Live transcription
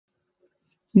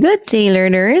Good day,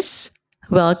 learners.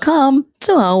 Welcome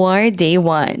to our day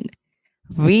one.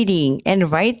 Reading and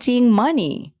writing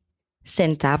money.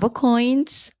 Centavo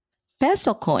coins,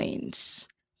 peso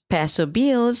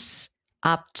bills,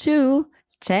 up to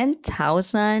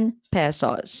 10,000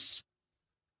 pesos.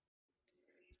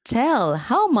 Tell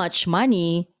how much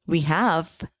money we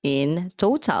have in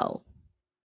total.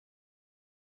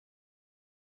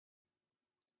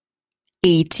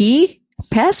 80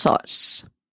 pesos.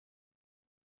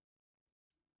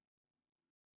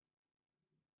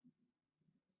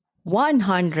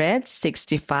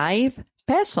 165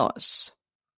 pesos.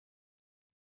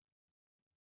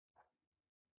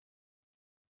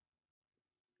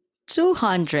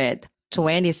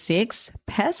 226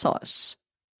 pesos.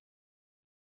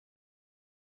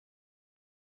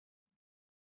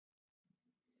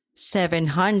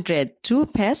 702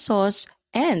 pesos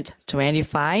and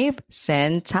 25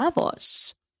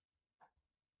 centavos.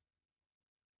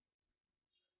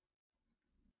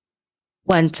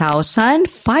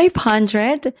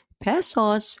 1,500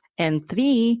 pesos and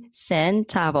 3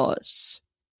 centavos.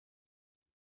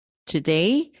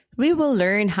 Today, we will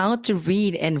learn how to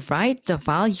read and write the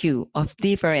value of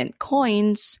different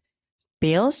coins,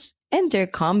 bills, and their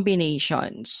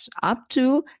combinations up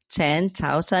to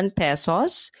 10,000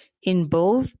 pesos in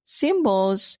both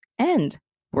symbols and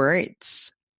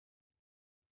words.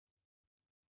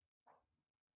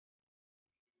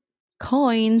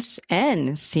 Coins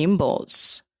and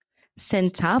symbols.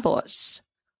 Centavos.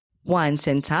 1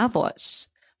 centavos.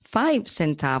 5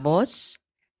 centavos.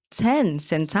 10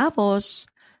 centavos.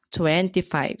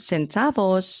 25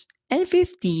 centavos. And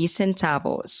 50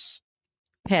 centavos.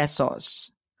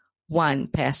 Pesos. 1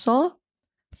 peso.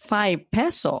 5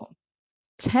 peso.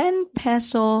 10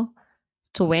 peso.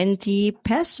 20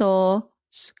 peso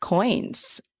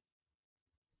coins.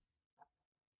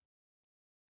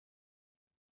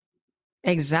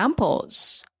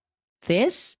 Examples.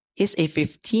 This is a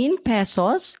 15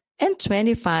 pesos and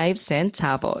 25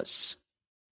 centavos.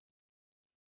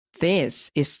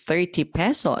 This is 30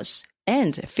 pesos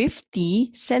and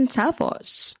 50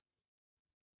 centavos.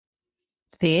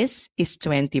 This is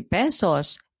 20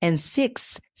 pesos and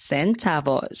 6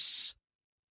 centavos.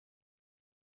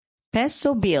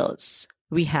 Peso bills.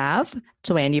 We have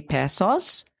 20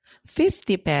 pesos,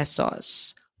 50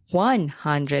 pesos,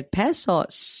 100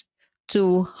 pesos,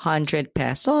 200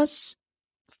 pesos,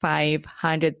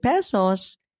 500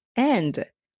 pesos, and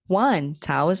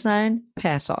 1,000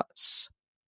 pesos.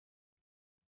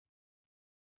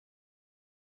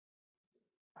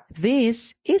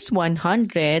 This is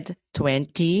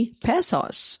 120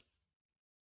 pesos.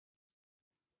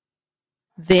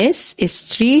 This is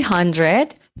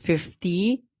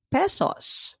 350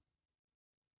 pesos.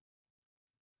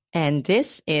 And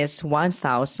this is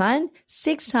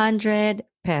 1,600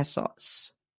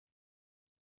 pesos.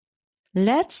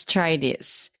 Let's try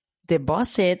this.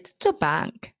 Deposit to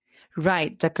bank.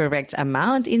 Write the correct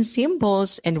amount in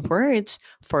symbols and words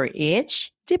for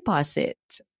each deposit.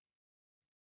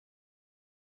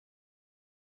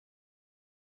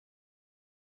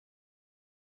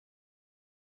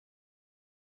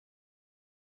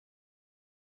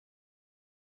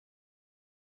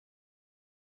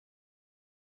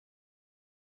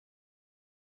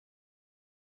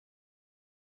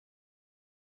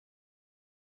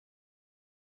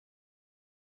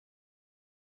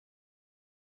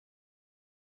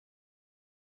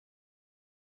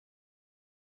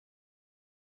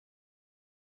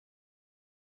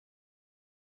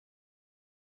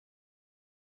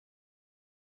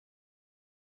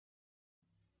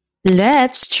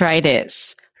 Let's try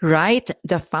this. Write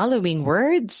the following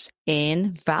words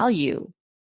in value.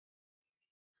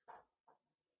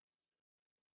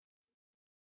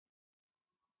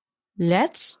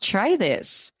 Let's try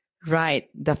this. Write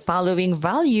the following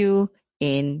value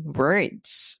in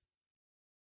words.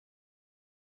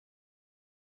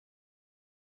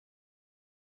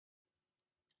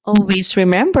 Always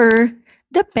remember,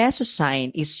 the peso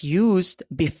sign is used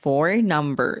before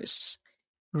numbers.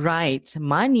 Write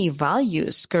money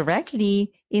values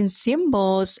correctly in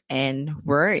symbols and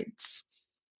words.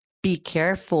 Be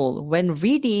careful when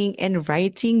reading and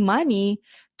writing money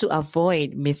to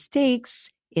avoid mistakes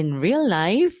in real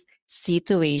life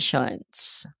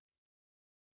situations.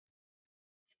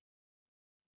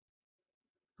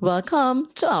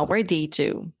 Welcome to our day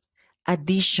two.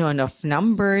 Addition of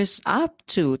numbers up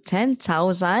to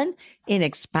 10,000 in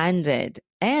expanded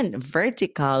and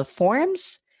vertical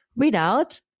forms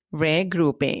without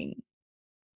regrouping.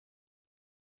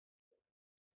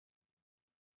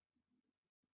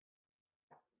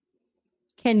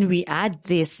 Can we add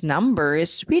these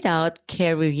numbers without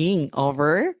carrying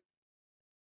over?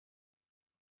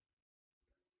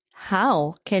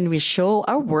 How can we show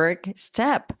our work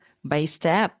step by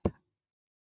step?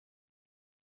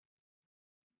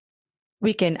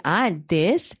 We can add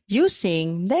this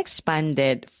using the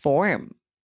expanded form.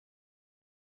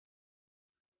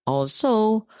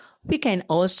 Also, we can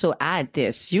also add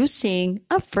this using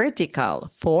a vertical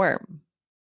form.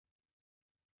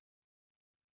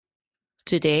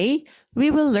 Today, we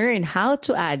will learn how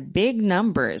to add big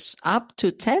numbers up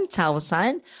to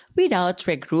 10,000 without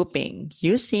regrouping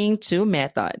using two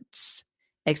methods,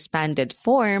 expanded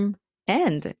form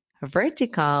and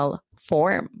vertical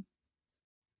form.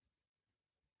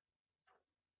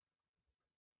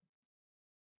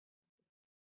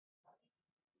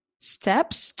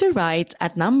 Steps to write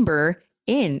a number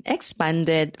in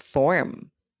expanded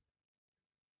form.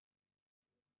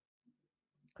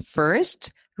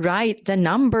 First, write the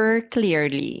number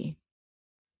clearly.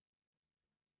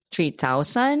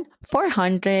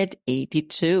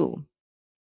 3,482.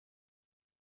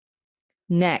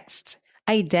 Next,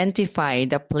 identify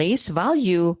the place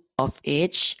value of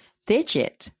each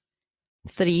digit.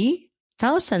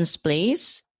 3,000's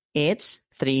place, it's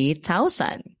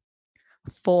 3,000.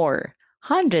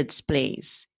 400's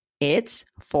place, it's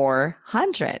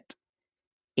 400.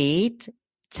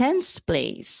 8/10's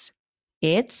place,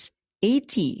 it's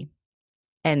 80.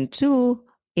 And 2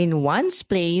 in one's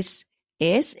place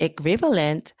is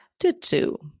equivalent to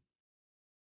 2.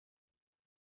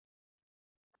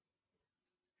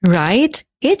 Write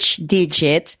each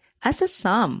digit as a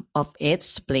sum of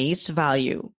its place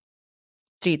value.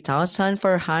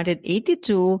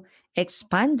 3,482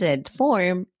 expanded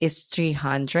form is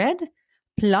 300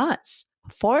 plus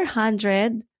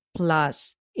 400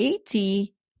 plus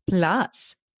 80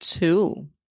 plus 2.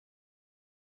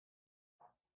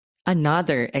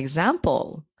 Another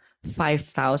example,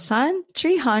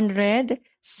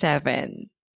 5,307.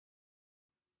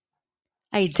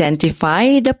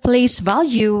 Identify the place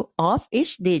value of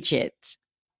each digit.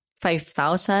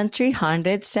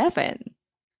 5,307.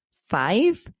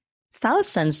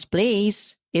 5,000's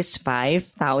place is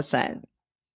 5,000.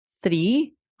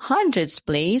 300's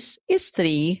place is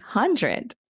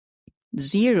 300.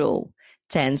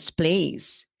 0/10's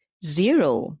place,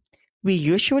 0. We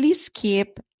usually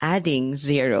skip adding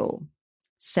 0.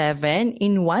 7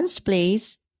 in one's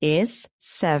place is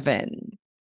 7.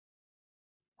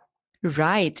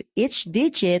 Write each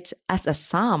digit as a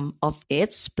sum of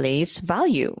its place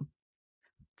value.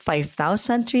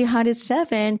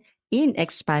 5,307 in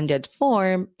expanded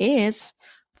form is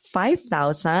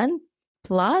 5,000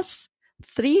 plus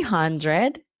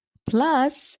 300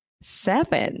 plus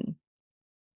 7.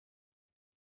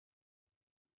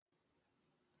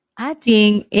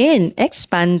 Adding in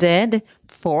expanded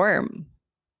form.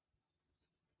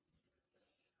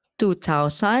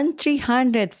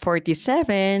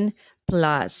 2,347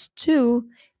 plus 2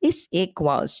 is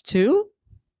equals to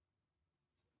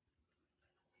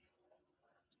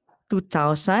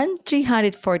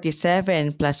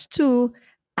 2,347 plus 2,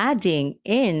 adding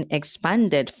in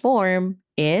expanded form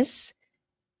is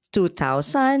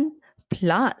 2,000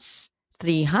 plus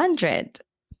 300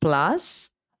 plus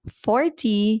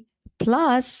 40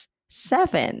 plus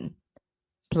 7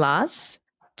 plus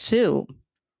 2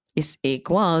 is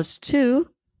equals to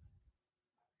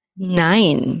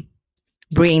 9.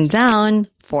 Bring down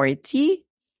 40,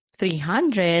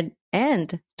 300,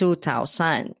 and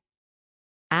 2,000.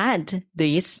 Add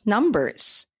these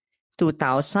numbers.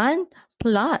 2,000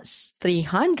 plus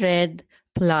 300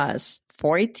 plus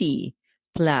 40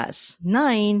 plus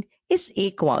 9 is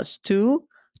equals to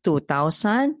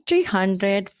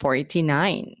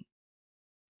 2,349.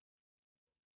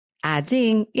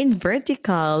 Adding in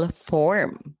vertical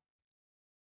form.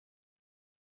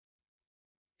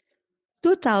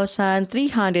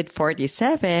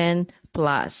 2,347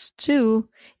 plus 2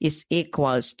 is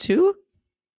equals to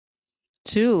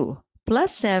 2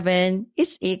 plus 7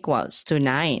 is equals to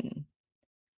 9.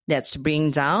 Let's bring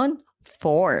down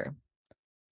 4.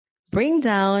 Bring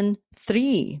down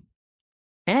 3.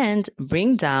 And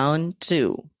bring down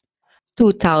 2.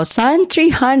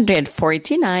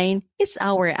 2,349 is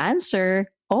our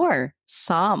answer or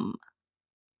sum.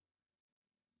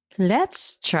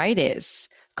 Let's try this.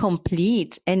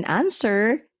 Complete and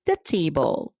answer the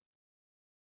table.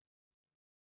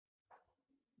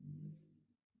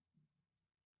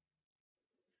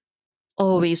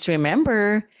 Always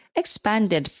remember,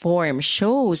 expanded form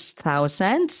shows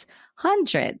thousands,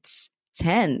 hundreds,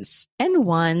 tens, and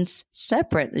ones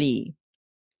separately.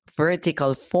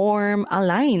 Vertical form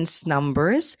aligns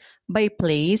numbers by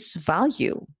place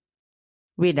value.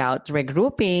 without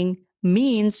regrouping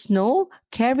means no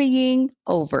carrying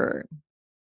over.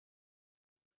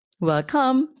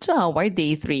 Welcome to our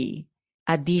day 3.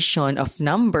 Addition of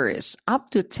numbers up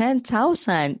to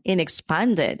 10,000 in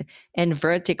expanded and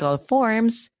vertical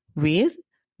forms with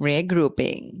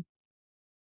regrouping.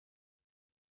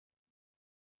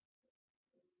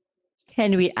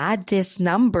 Can we add these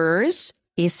numbers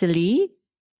easily?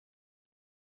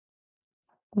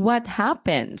 What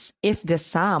happens if the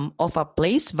sum of a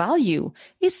place value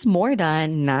is more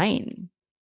than 9?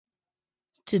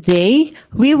 Today,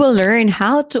 we will learn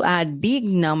how to add big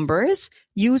numbers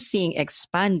using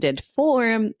expanded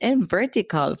form and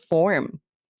vertical form,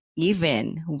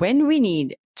 even when we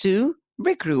need to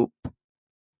regroup.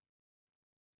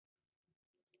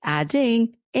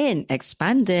 Adding in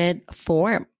expanded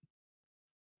form.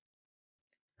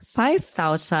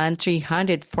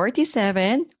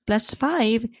 5,347 plus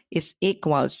 5 is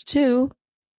equals to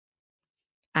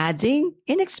adding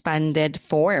in expanded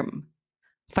form.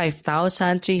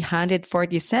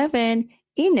 5,347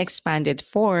 in expanded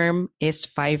form is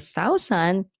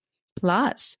 5,000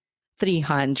 plus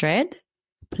 300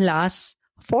 plus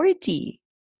 40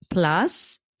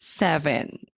 plus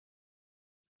 7.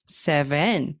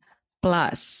 7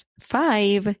 plus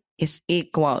 5 is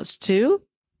equals to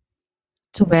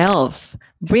 12.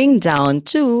 Bring down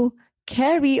 2,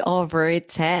 carry over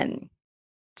 10.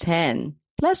 10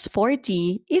 plus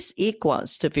 40 is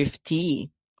equals to 50.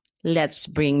 Let's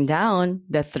bring down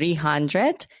the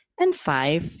 300 and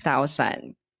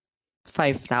 5,000.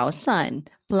 5,000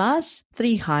 plus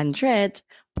 300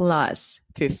 plus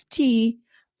 50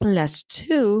 plus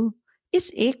 2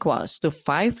 is equals to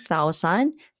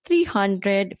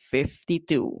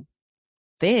 5,352.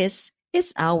 This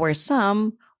is our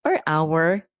sum or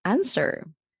our answer.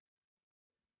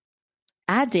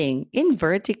 Adding in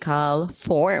vertical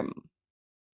form.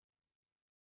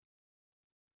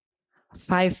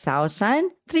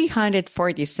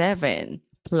 5,347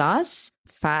 plus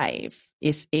 5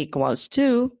 is equals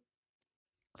to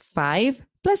 5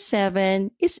 plus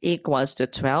 7 is equals to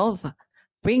 12.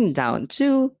 Bring down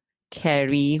 2,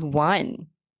 carry 1.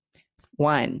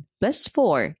 1 plus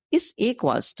 4 is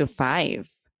equals to 5.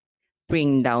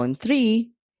 Bring down 3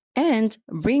 and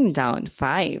bring down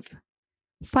 5.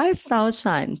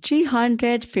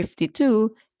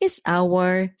 5,352 is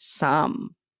our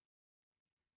sum.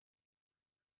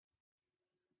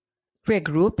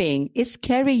 Regrouping is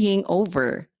carrying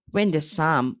over when the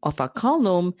sum of a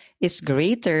column is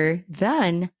greater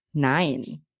than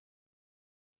 9.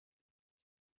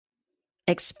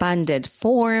 Expanded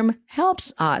form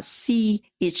helps us see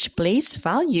each place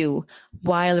value,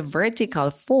 while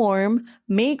vertical form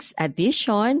makes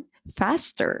addition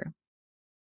faster.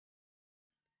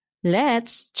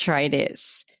 Let's try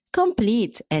this.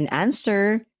 Complete and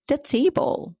answer the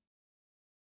table.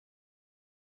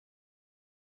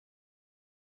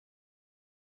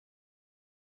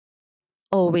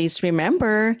 Always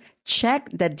remember, check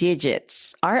the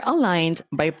digits are aligned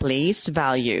by place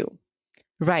value.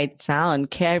 Write down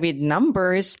carried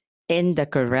numbers in the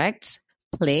correct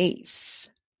place.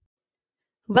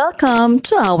 Welcome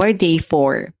to our day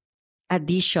 4.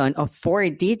 Addition of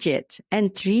 4-digit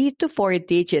and 3 to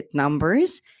 4-digit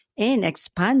numbers in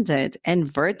expanded and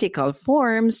vertical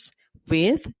forms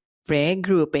with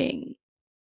regrouping.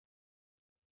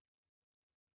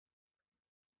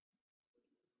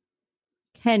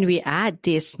 Can we add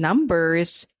these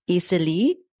numbers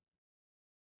easily?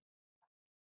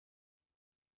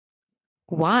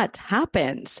 What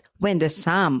happens when the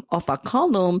sum of a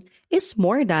column is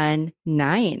more than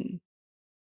 9?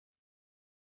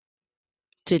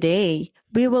 Today,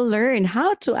 we will learn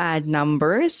how to add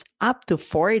numbers up to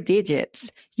 4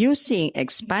 digits using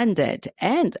expanded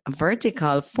and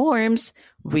vertical forms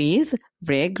with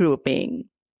regrouping.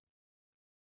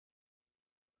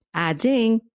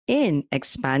 Adding in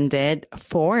expanded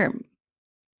form.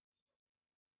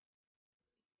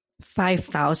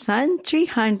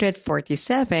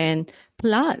 5,347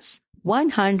 plus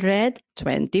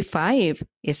 125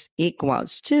 is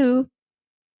equals to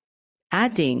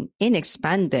adding in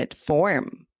expanded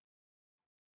form.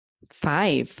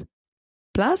 5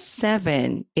 plus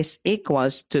 7 is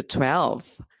equals to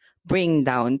 12. Bring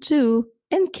down 2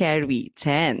 and carry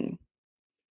 10.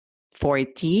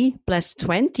 40 plus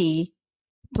 20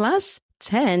 plus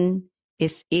 10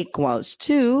 is equals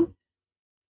to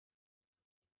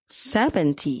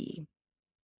 70.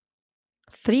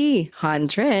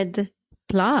 300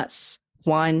 plus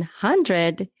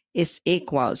 100 is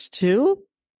equals to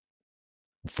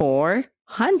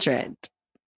 400.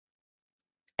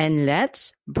 And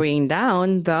let's bring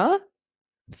down the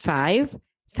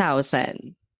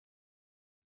 5,000.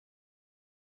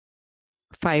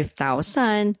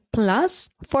 5,000 plus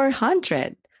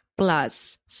 400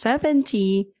 plus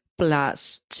 70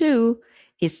 plus 2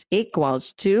 is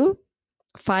equals to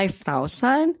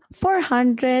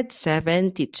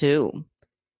 5,472.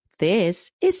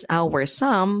 This is our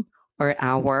sum or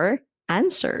our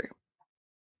answer.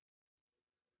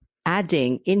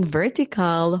 Adding in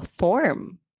vertical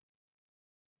form.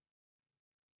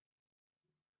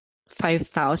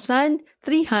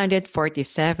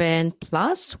 5,347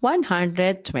 plus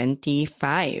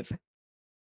 125.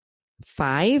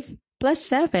 5 plus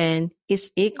 7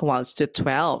 is equals to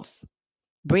 12.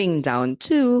 Bring down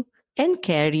 2 and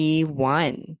carry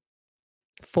 1.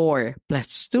 4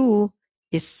 plus 2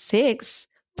 is 6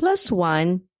 plus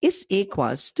 1 is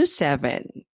equals to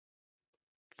 7.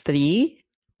 3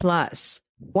 plus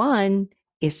 1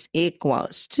 is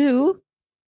equals to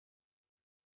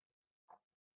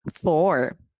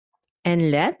 4.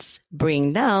 And let's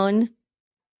bring down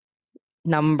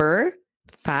number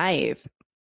 5.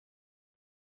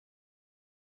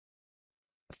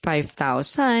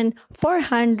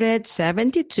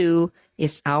 5,472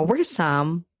 is our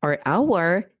sum or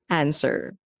our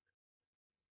answer.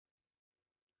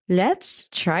 Let's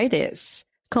try this.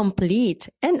 Complete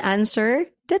and answer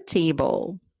the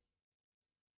table.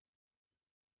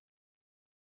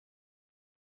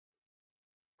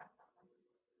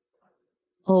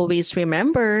 Always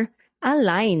remember,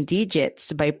 align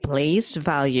digits by place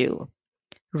value.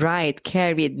 Write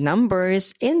carried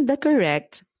numbers in the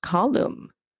correct column.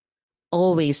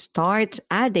 Always start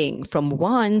adding from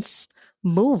ones,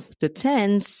 move to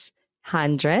tens,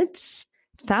 hundreds,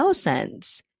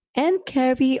 thousands, and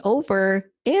carry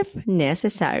over if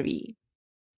necessary.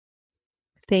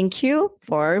 Thank you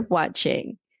for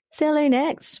watching. Till our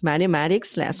next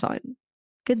mathematics lesson.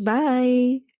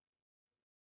 Goodbye.